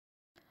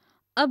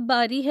अब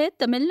बारी है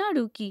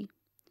तमिलनाडु की।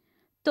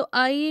 तो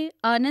आइए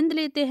आनंद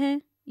लेते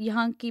हैं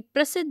यहाँ की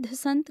प्रसिद्ध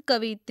संत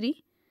कवयित्री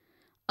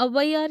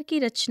अव्वैयार की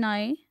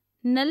रचनाएं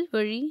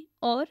नलवरी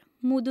और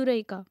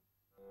मुदुरई का।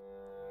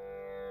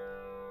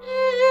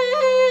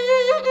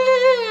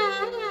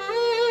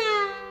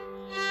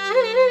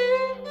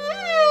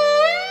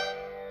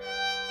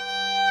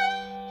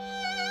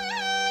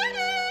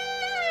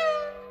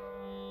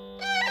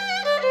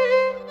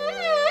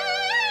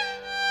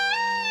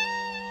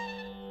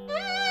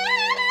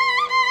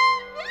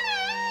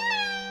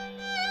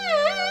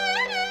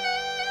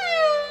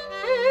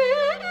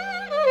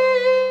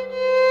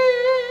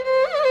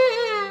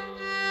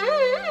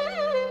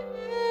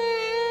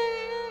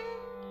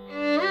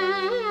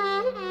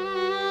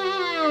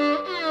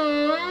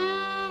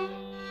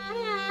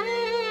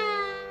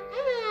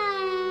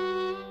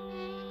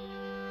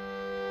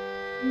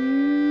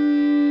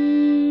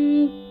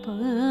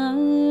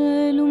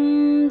 பாலும்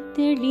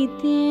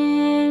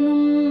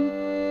தெளித்தேனும்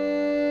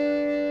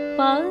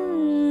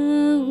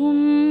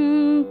பாகும்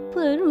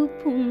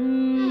பருப்பும்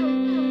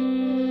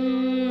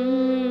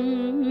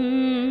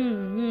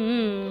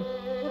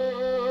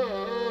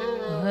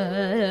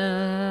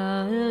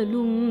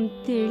பாலும்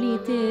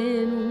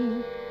தெளித்தேனும்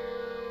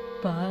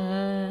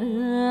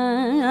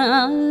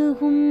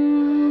பாகும்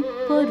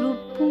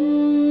பருப்பும்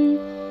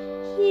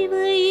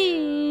இவை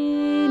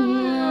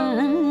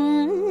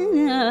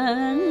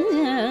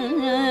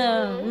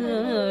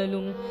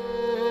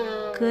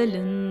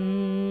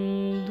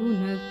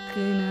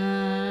கலந்துனக்கு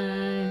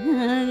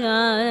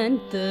நான்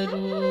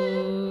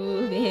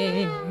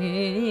தருவேன்.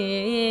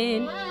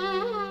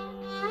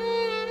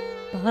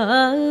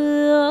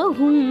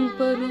 பாகும்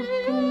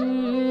பருப்பும்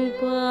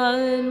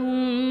பாலும்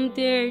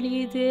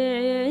தெளிதேனும்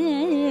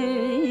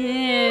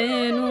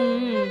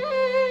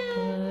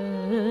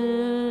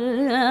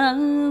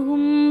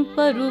பாகும்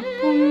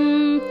பருப்பும்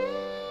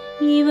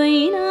இவை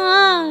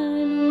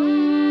நாளும்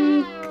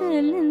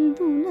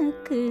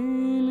கலந்துனக்கு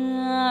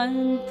நான்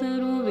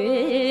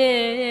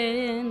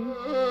தருவேன்.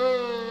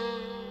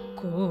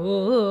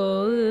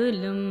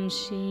 கோலம்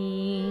ஸ்ரீ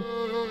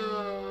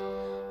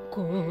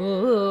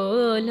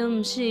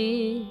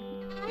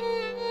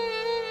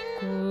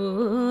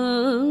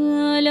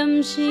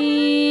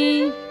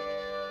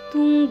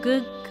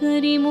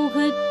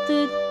துங்கக்கரிமுகத்து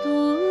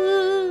தூமணியே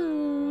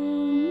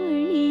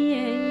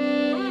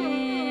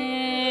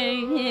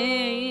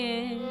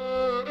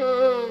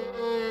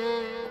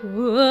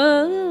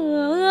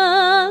கோலம்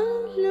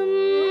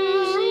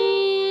ஸ்ரீ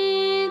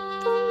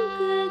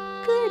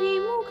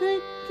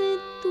துங்கக்கரிமுகத்து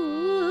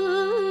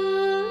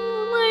தூமணியே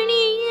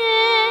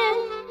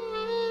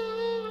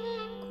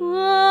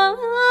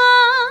கோலம்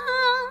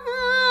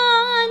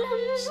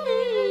ஸ்ரீ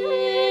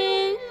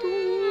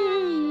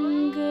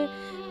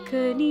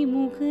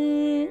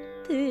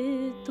கரிமுகத்து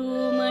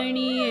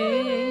தூமணியே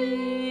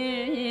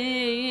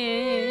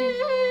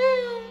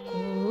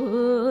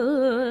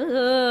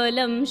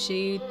கோலம்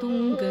ஸ்ரீ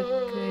துங்க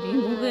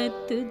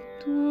கரிமுகத்து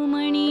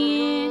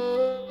தூமணியே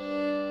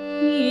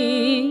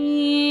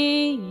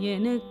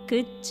எனக்கு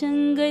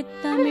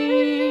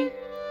சங்கத்தமிழ்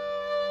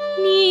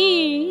நீ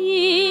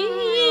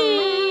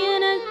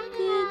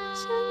எனக்கு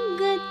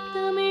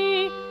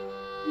சங்கத்தமிழ்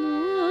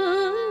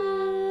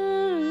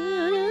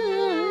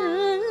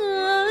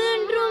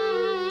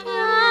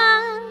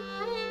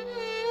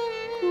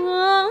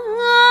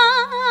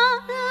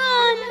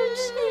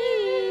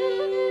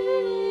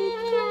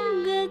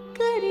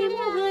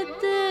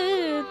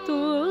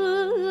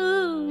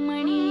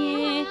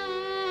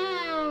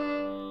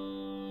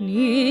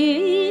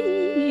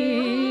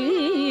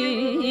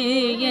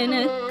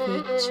எனக்கு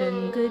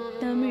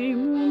சங்கத்தமிழ்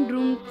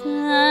மூன்றும்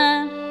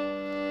தான்.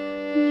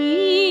 நீ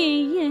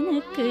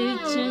எனக்கு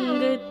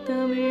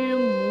சங்கத்தமிழ்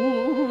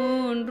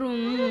மூன்றும்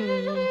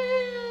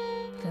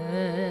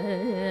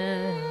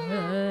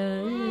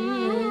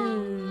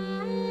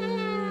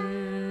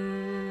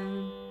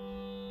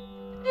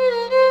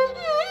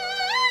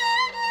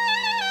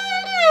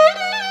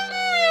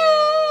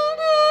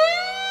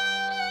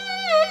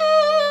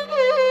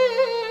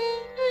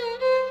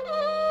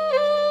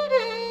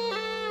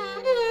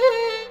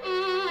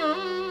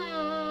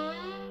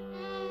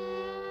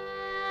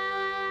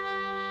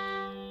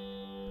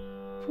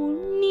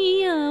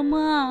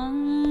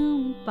புண்ணியமாம்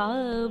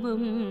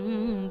பாவம்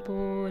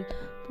போல்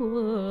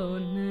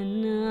போன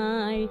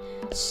நாள்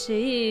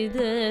செய்த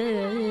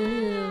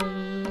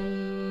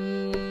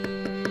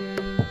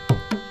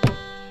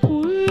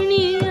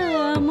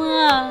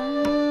புண்ணியமாம்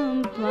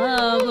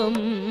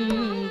பாவம்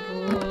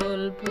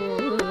போல்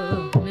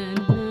போன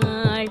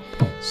நாள்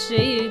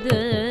செய்த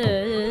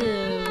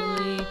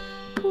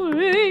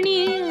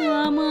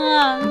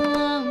புண்ணியமாம்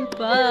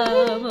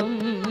பாவம்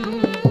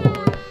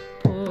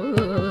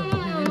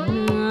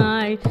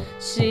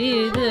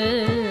செய்த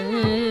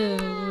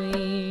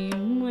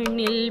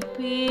மண்ணில்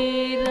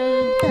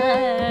பிறந்தார்க்கு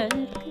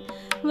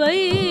வை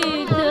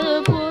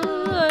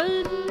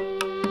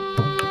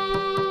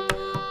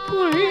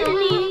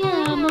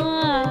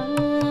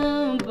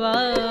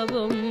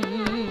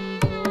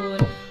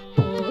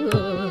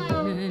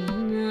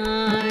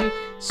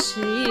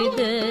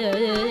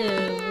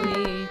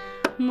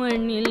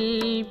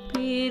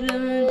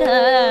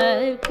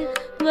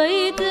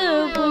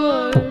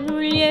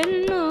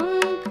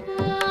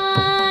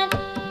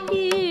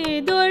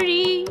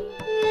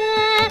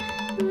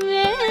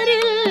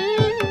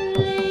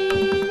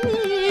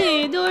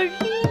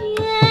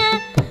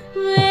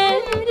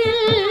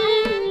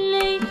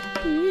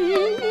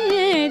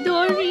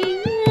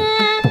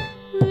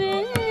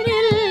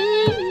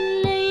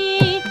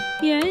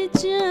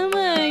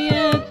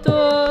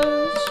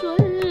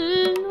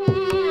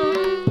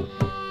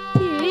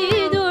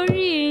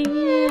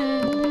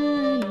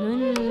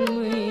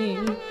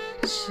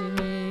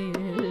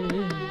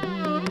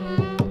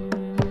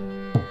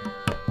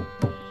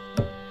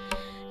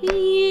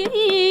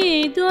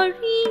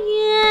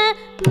ஈதொழிய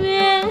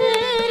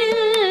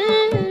வேறில்லை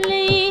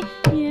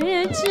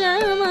எச்சமயத்தோர்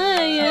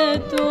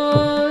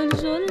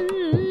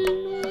சொல்லும்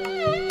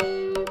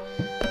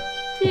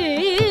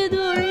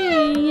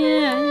தீதொழிய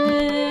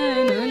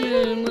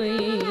நல்மை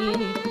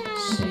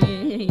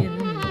செயல்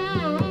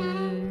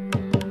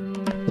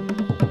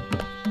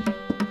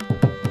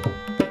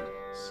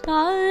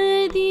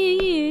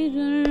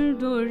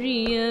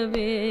சாதியிருந்தொழிய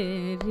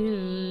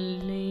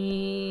வேறில்லை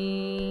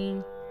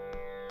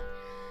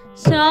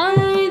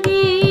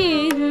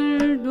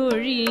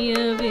சாதியிருந்தொழிய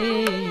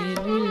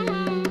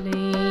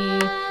வேறில்லை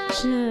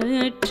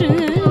சற்று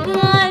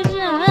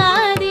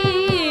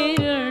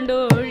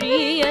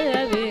சாதியிருந்தொழிய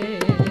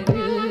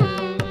வேறில்லை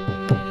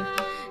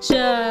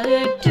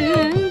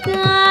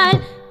சற்றுங்கால்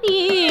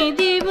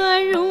நீதி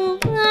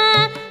வழுவ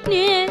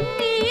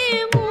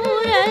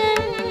நெறிமுற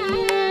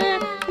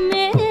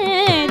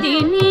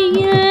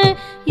மேதினிய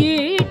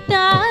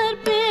இட்டார்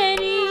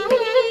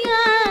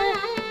பெரியார்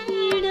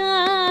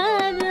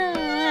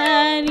இடாதார்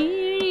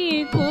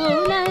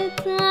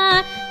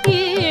இழிகுலத்தார்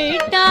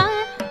இட்டார்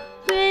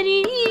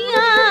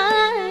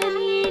பெரியார்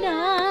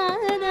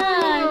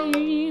இடாதார்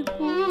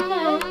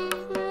இழிகுலத்தார்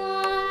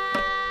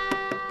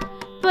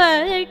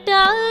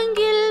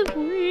பட்டாங்கில்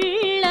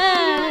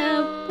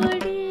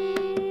உள்ளபடி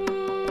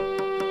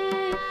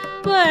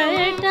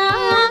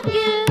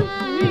பட்டாங்கில்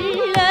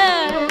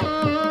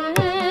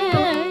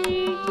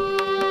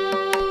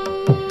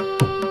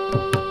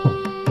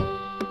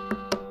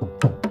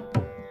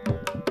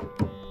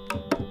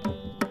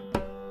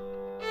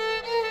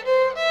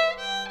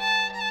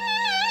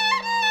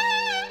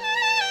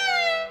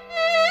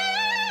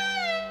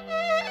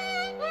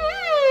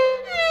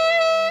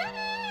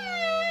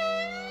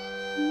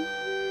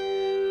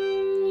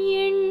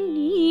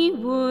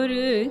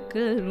ஒரு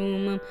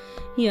கருமம்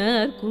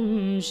யார்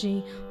குன்றி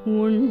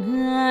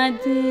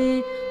உண்ணாது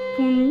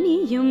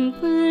புண்ணியம்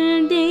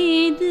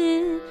படைது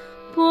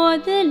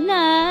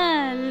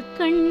போதலால்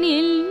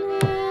கண்ணில்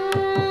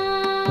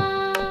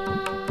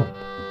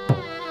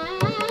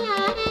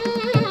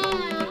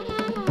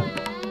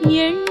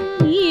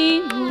எண்ணி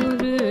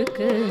ஒரு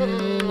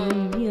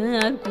கருமம்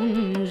யார்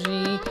குன்றி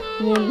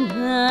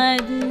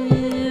உண்ணாது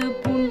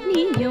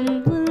புண்ணியம்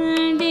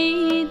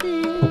படைது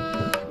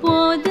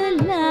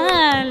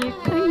போதலால்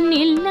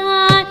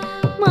கண்ணில்லார்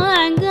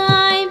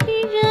மாங்காய்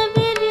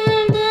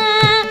விழவிருந்த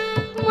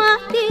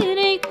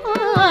மாத்திரை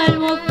கோல்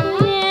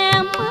ஒக்குவே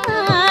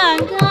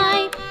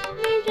மாங்காய்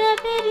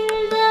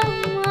விழவிருந்த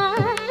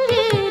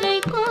மாத்திரை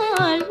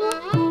கோல்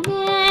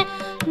ஒக்குவே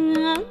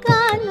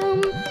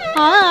காலம்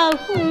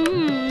ஆகும்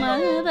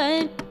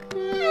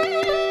அவர்க்கு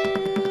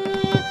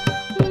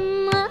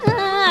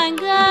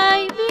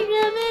மாங்காய்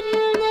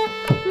விழவிருந்த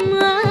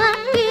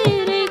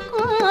மாத்திரை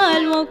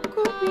கோல்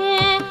ஒக்குவே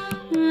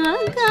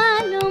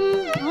காலம்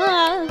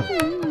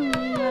ஆகும்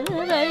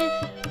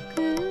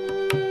அவர்க்கு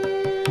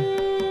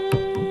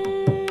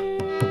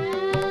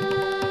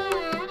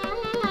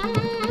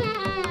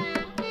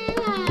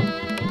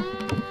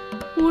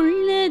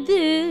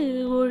உள்ளது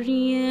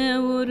ஒழிய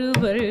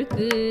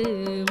ஒருவருக்கு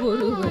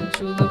ஒருவர்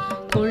சுகம்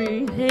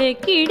கொள்கை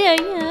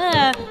கிடைய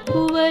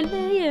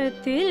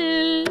குவலயத்தில்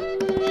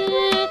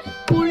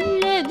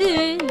உள்ளது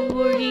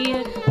ஒழிய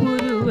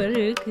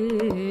ஒருவருக்கு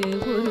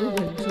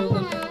ஒருவர்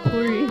சுகம்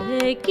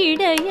கொள்கை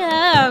கிடைய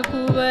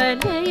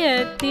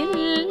குவலயத்தில்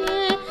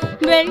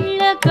வெள்ள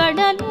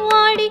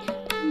கடலோடி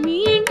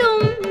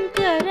மீண்டும்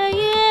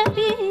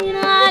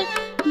கரையேறினால்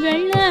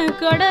வெள்ள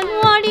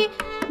கடலோடி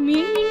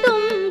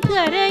மீண்டும்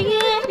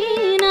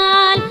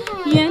கரையேறினால்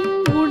என்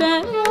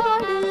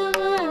உடலோடு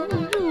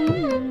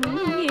வரும்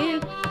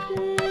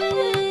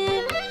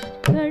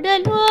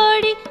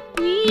கடலோடி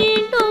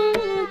மீண்டும்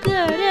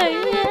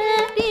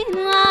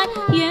கரையேறினால்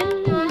என்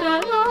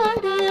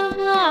உடலோடு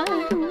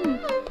வரும்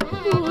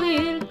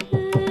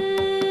உயிர்க்கு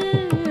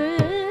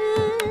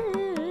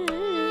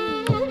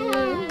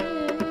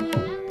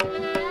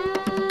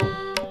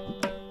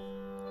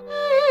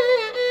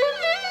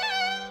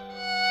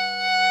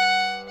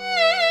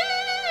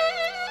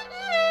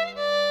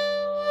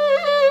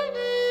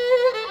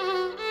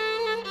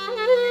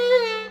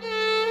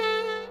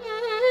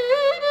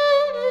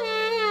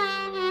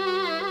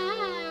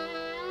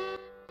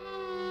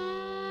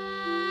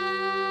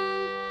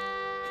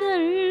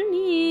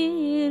தண்ணீர்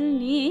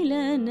நீல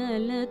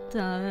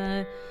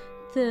நலத்தார்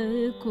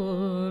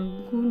தற்கோர்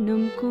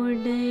குணம்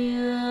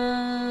கொடையா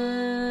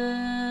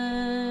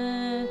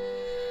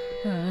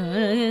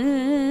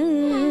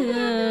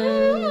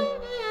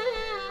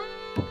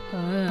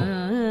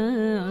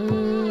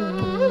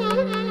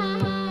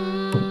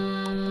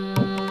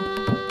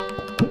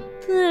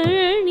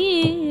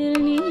தண்ணீர்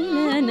நீல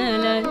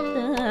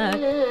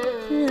நலத்தார்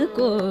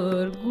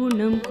தற்கோர்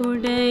குணம்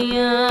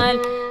கொடையால்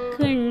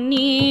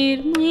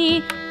கண்ணீர் மே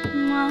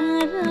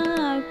மாறா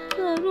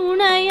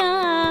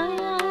கருணையால்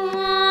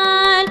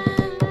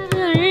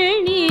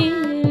தண்ணீர்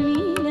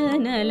நீல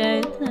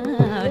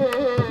நலத்தார்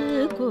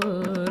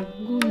கோர்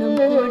குணம்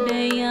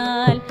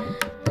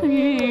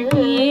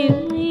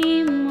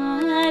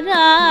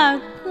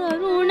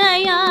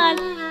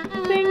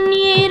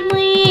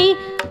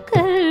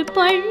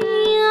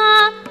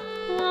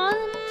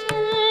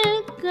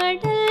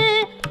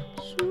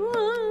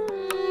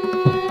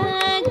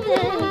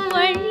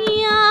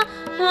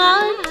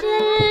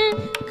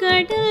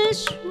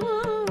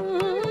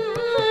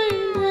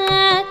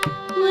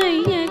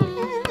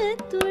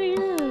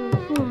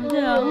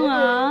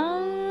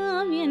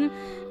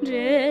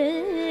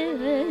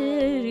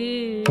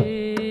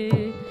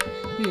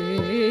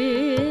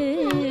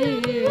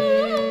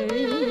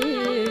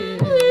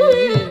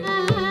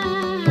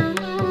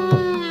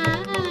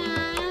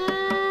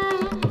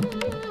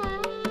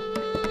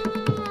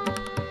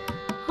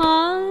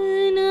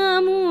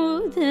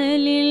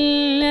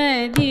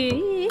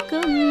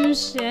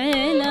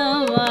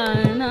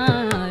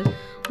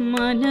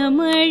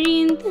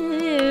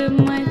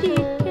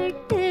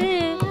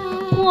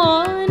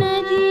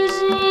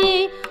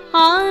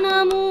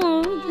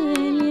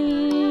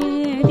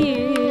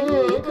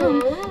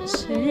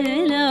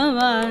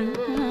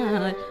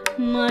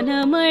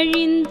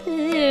மனமழிந்து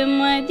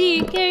மதி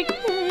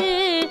கெட்டு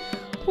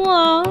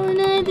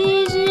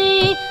போனதிஜே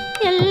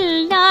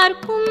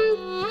எல்லார்க்கும்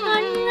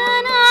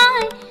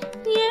கண்ணனாய்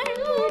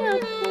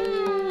எழுறக்கும்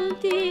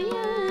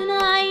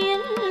தீயனாய்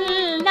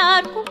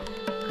எல்லார்க்கும்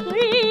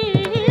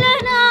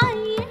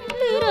கள்ளனாய்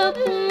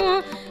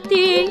எழுறக்கும்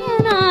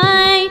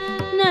தீயனாய்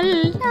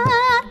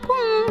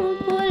நல்லார்க்கும்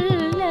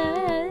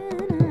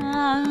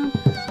பொல்லனாம்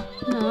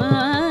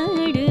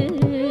நாடு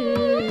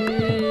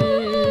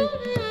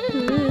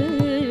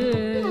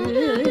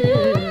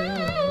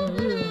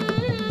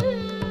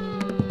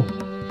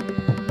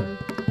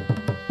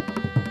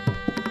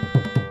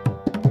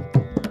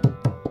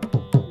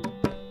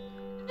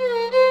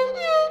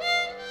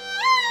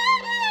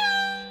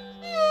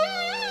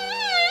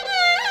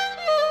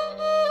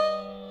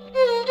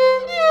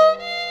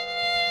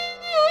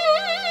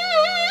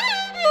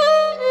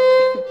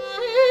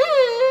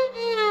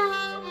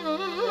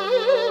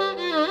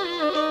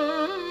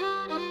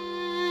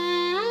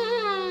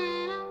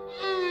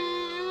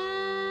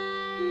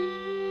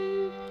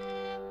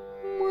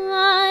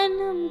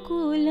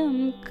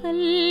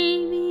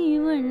கல்வி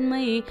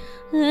வன்மை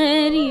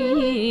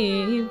அறிவுடைமை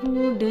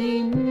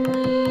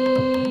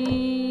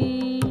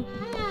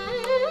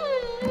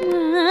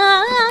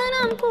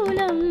மானம்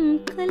குலம்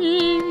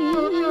கல்வி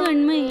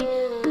வன்மை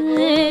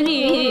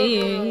அறிவுடைமை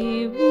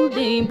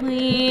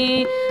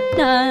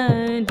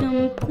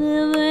தானம்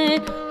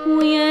தவர்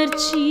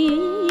உயர்ச்சி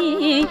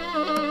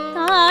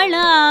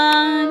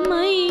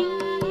தாளாண்மை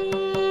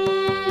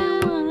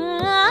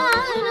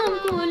மானம்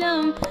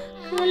குலம்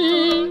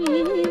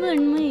கல்வி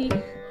வன்மை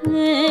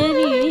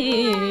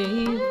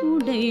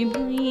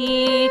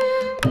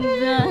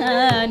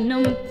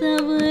தானம்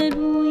தவர்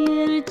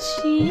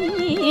உயர்ச்சி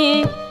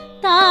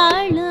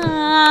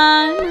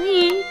தாளாமை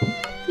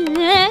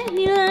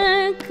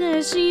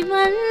கசி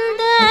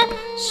வந்த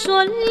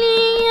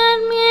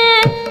சொல்லியர்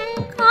மேல்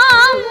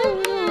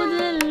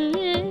காமுறுதல்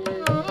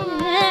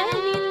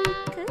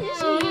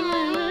கசி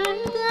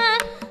வந்த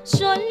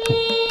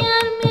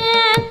சொல்லியர்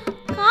மேல்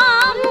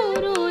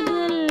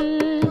காமுறுதல்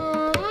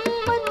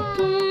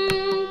பத்தும்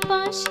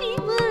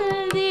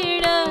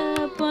பசிவதிட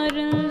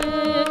பரந்து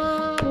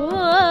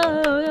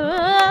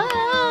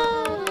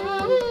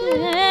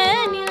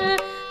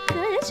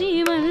கசி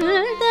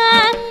வந்த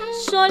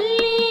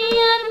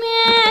சொல்லியர்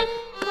மேல்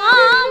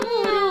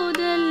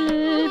காமுறுதல்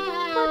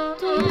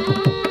பத்தும்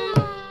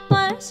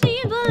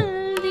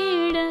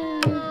பசிவதிட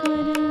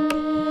பரந்து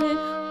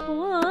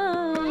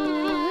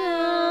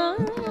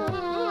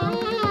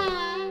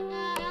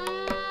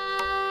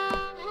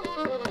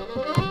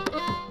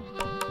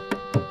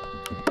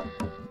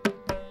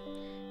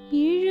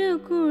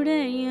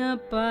இழுகுடைய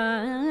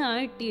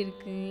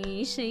பாட்டிற்கு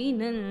இசை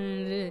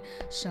நன்று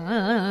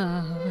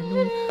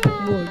சாலும்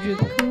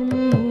ஒழுக்கும்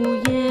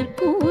உயர்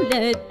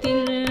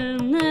குலத்தில்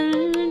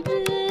நன்று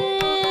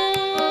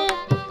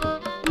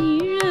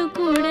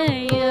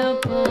இழுகுடைய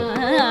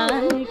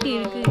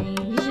பாட்டிற்கு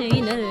இசை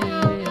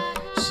நன்று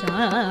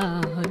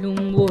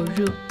சாலும்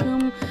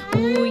ஒழுக்கும்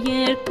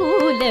உயர்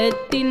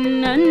குலத்தின்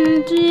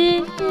நன்று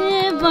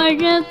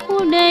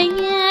வழக்குடைய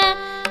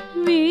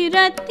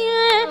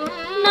வீரத்தில்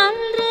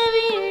நன்று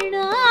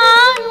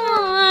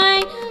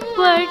வீடானாய்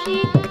பழிக்கு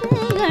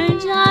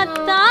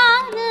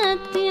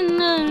அஞ்சாத்தானத்தின்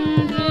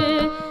நன்று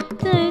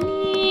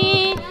தனி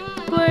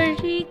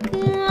பழிக்கு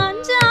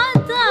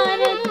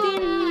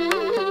அஞ்சாத்தாரத்தின்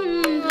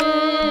நன்று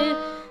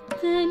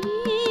தனி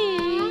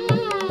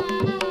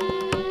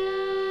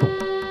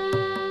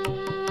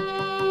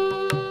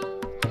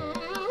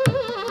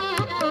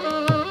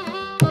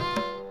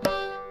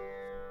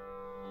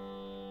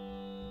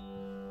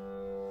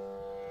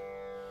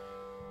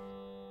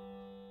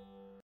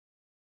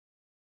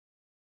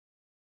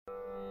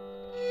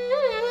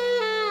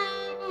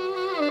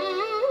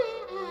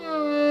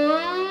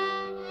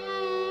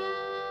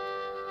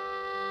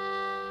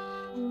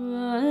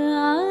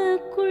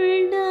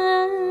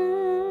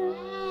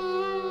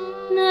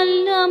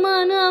நல்ல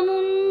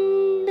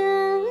மனமுண்ட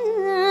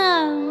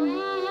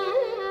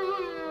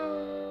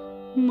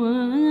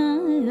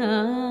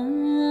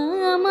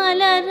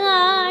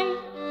மலராய்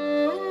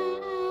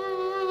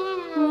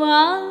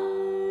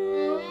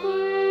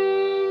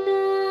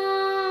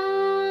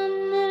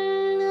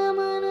நல்ல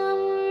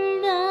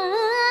மனமுண்ட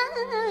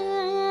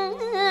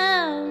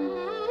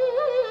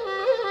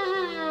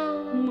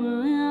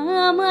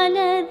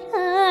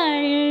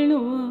மலராய்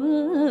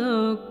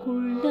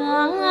நோக்குண்டா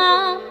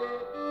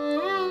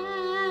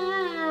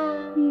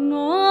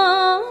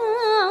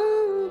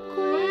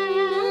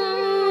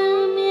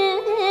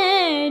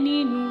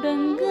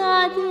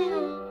மேனினுடங்காது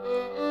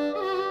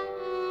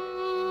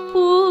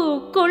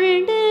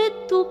பூக்கொண்டு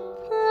துப்ப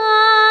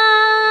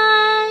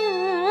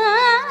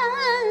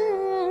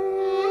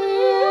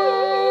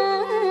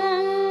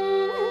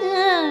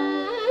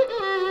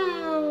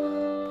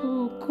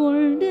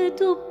பூக்கொண்டு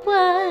துப்ப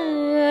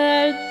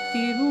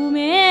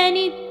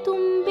திருமேனி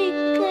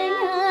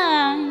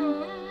தும்பிக்கையாய்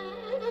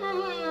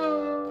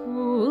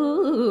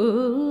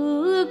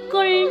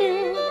பூக்கொண்டு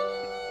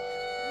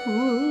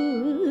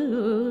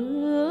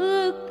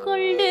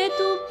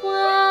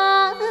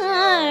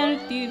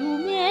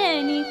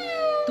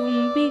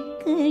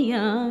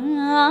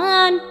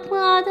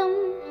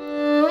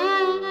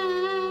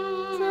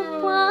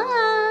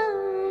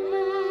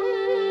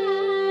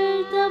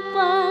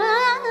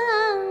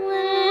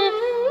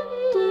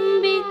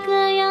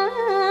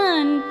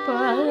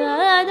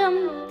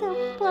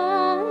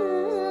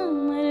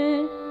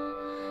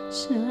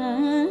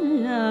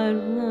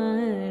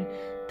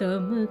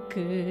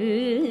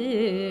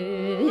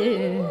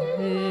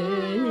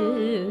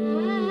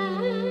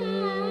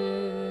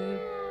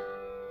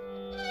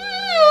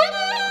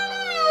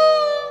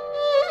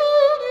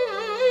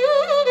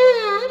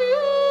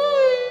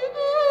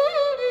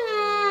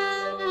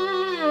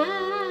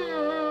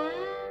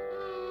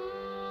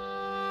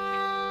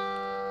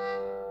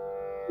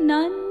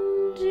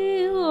நன்றி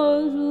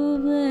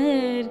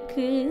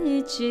ஒருவர்க்கு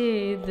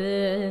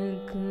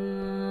செய்தற்கு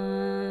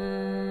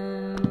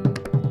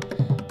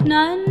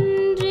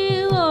நன்றி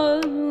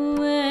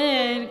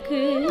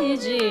ஒருவர்க்கு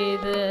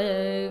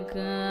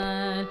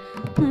செய்தற்கால்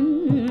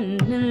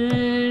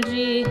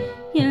நன்றி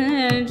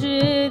என்று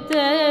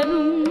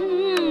தரும்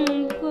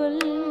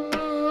கொல்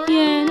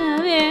என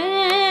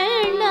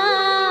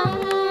வேண்டாம்.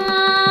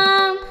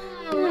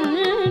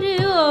 நன்றி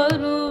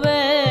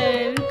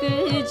ஒருவர்க்கு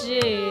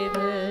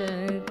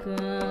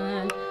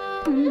செய்தற்கால்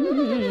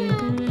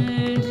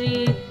நன்றி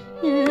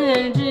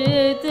என்று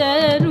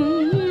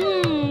தரும்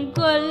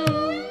கொல்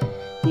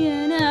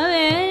என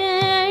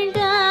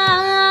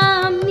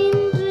வேண்டாம்.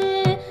 நின்று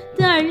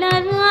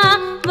தளரா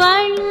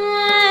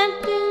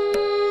வளர்த்திந்து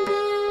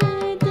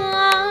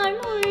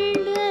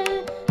தாழுண்ட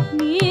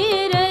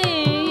நீரை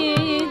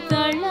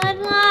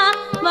தளரா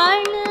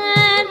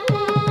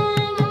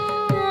வளர்த்திந்து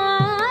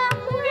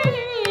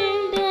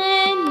தாழுண்ட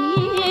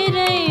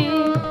நீரை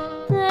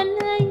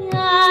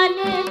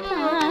தலையாலே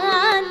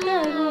தான்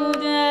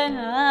தருதலார்.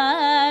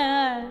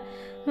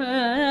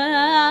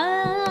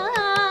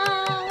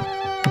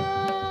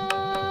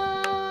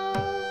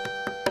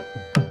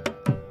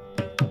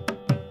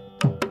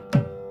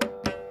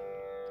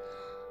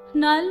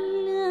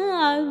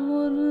 நல்லார்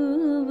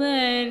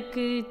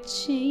ஒருவர்க்கு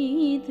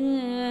செய்த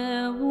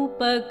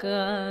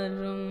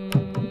உபகாரம்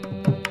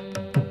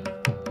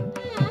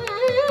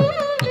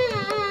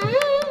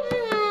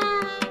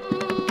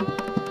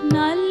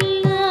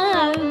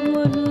நல்லார்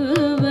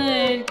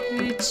ஒருவர்க்கு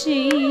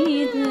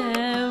செய்த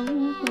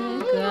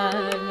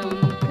உபகாரம்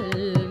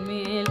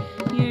கல்மேல்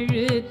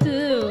எழுத்து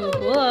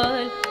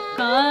போல்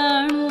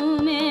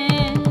காணுமே.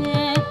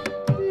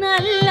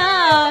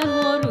 நல்லார்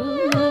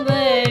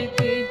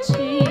ஒருவர்க்கு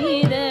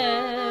செய்த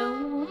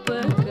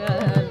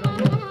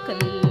உபகாரம்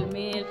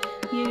கல்மேல்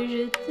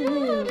எழுத்து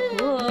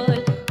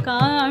போல்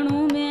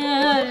காணுமே.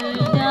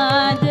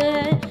 அல்லாத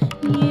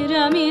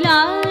நிறமிலா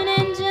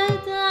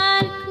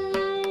நெஞ்சத்தார்க்கு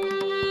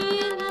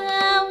ஈர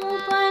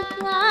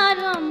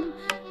உபகாரம்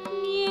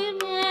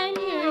நீர்மேல்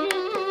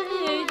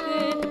எழுத்துக்கு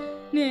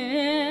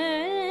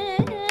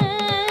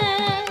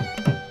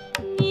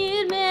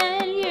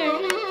நீர்மேல்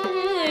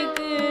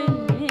எழுத்துக்கு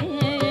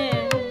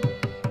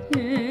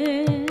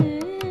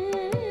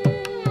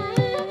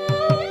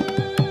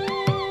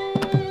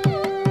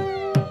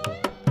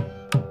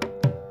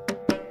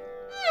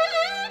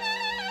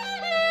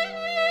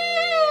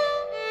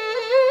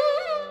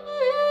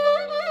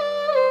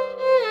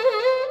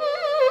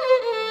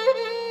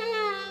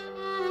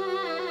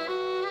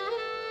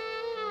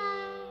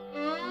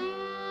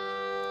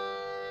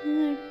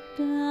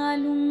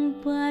நட்டாலும்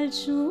பால்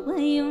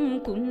சுவையும்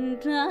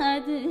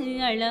குன்றாது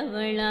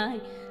அளவளாய்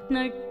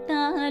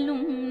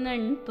நட்டாலும்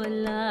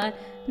நண்பல்லார்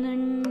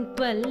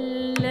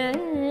நண்பல்ல.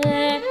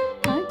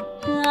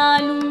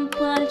 நட்டாலும்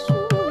பால்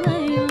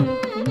சுவையும்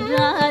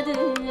குன்றாது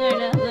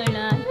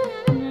அளவளாய்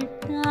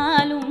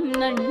நட்டாலும்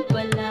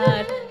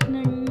நண்பல்லார்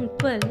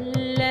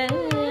நண்பல்ல.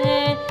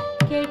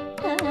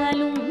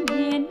 கெட்டாலும்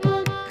என்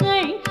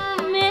மக்கள்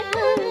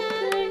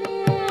மெமக்களே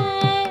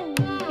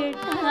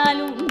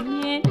கெட்டாலும்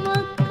என்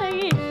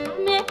மக்கள்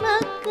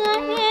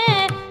மெமக்களே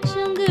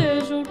சங்கு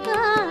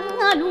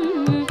சுட்டாலும்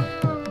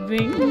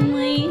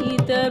வெண்மை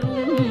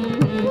தரும்.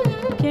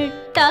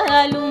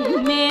 கெட்டாலும்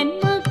என்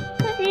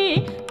மக்கள்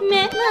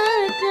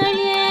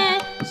மெமக்களே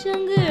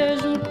சங்கு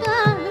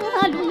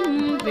சுட்டாலும்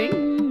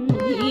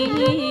வெண்மை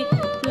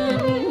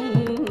தரும்.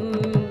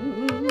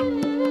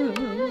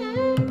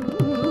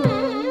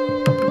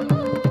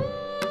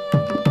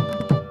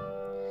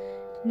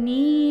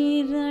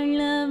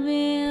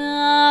 நீரளவே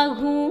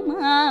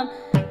ஆகுமாம்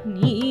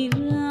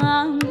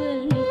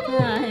நீராங்கல்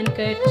தான்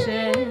கற்ற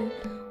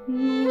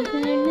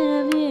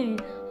நூறளவே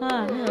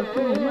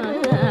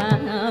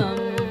ஆகுமாம்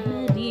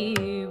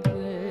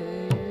அறிவு.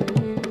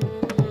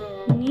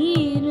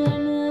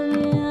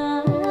 நீரளவே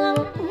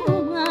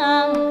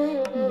ஆகுமாம்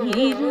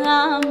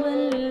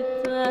நீராங்கல்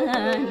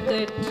தான்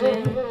கற்ற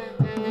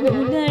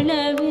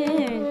நூறளவே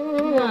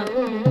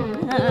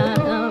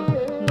ஆகுமாம்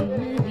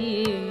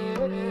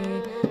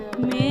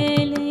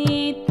மேலே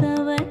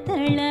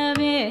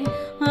தவத்தளவே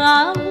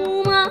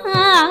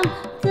ஆகுமாம்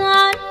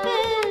தான்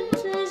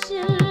பெற்ற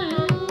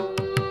செல்வம்.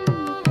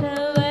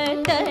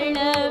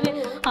 தவத்தளவே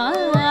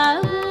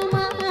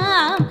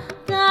ஆகுமாம்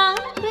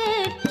தான்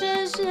பெற்ற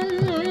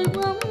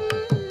செல்வம்.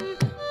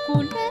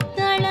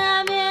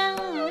 குலத்தளவே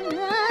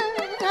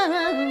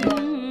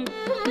ஆகும்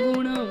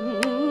குணம்.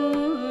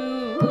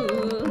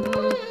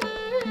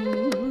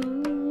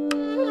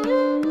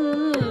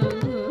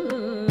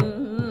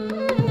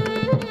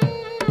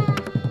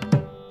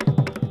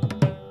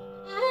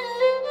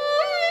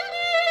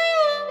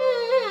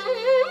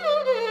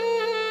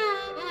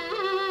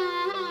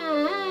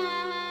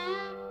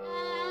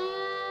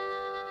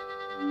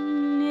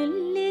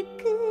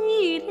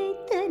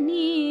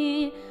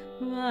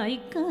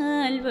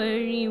 வாய்க்கால்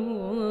வழி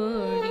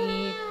ஓடி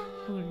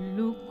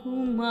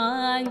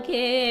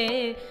புல்லுக்குமாங்கே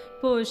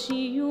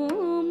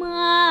பொசியுமாம்.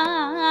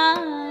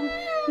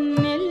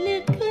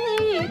 நெல்லுக்கு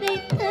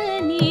இறைத்த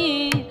நீ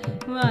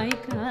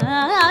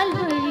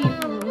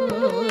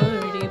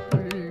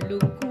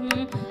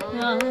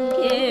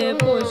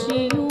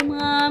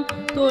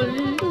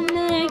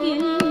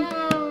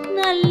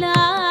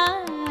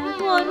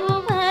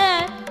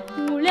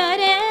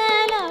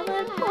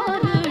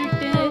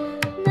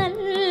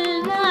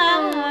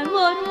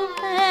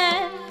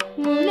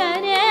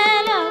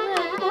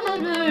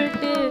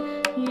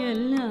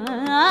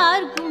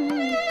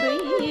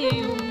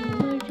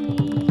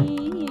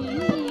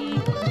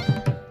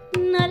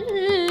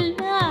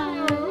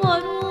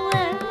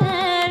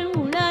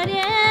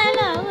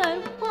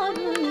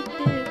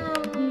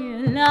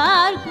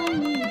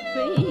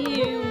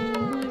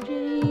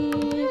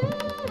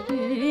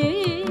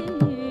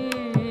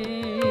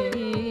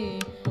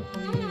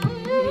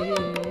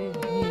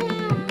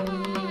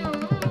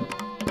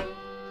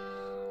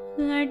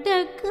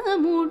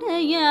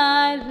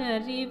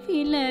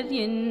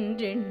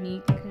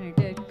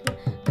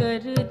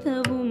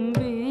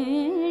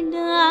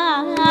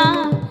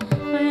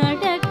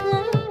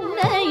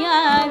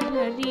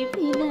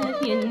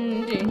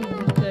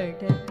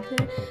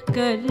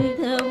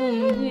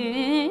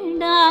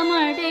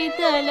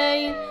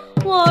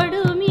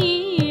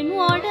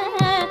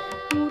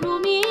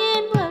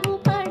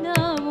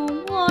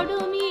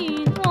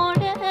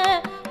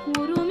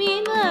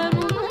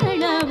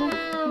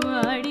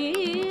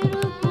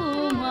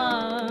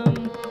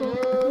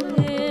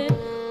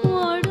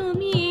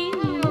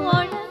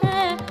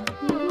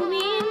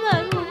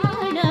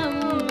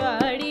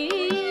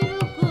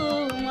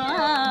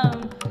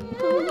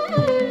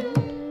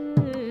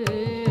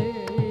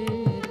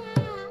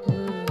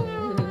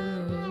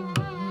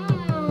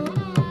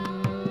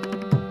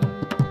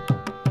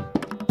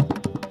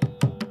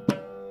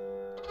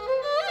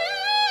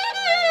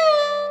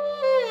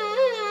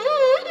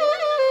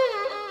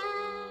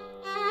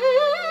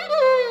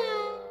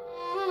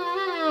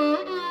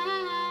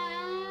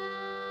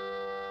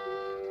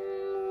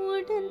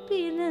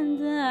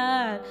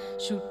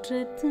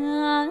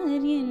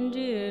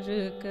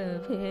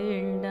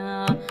வேண்டா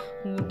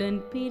உடன்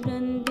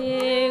பிறந்தே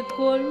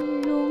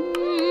கொள்ளும்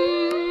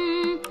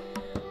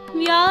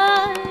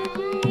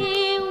வியாதி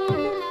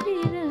உடன்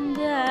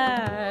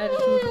பிறந்தார்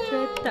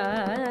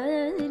சுற்றத்தார்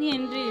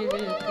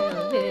என்றிருக்க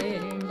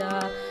வேண்டா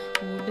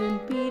உடன்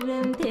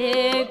பிறந்தே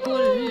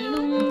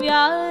கொள்ளும்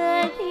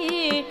வியாதி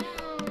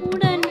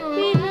உடன்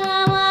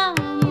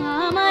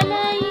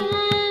மாமலையில்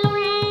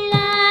உள்ள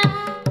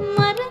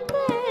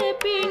மருந்து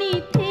பிணி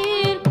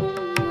தீர்க்கும்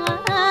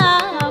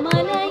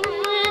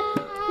மாமலையில்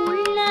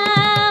உள்ள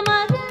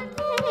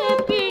மருந்து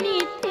பிணி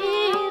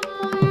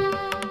தீர்க்கும்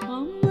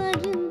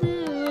அம்மருந்து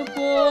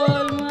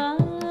போல்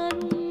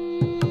மாறும்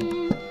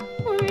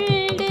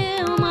உள்ள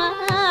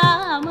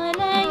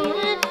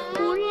மாமலையில்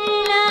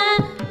உள்ள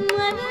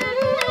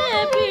மருந்து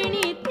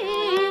பிணி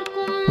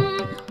தீர்க்கும்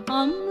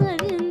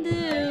அம்மருந்து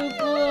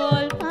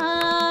போல்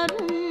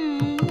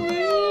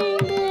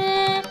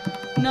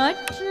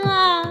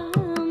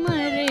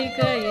நற்றாமரை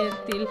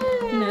கயத்தில்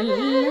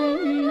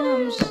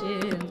நல்லெண்ணம்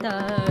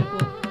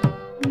சேர்ந்தார்போல்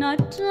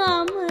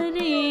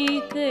நற்றாமரை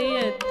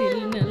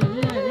கயத்தில்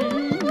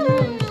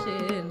நல்லெண்ணம்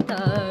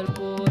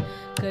சேர்ந்தார்போல்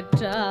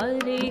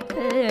கற்றாரே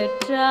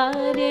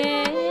கற்றாரே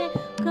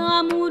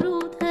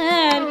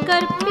காமுருதர்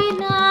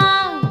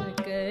கற்பினார்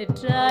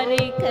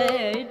கற்றாரே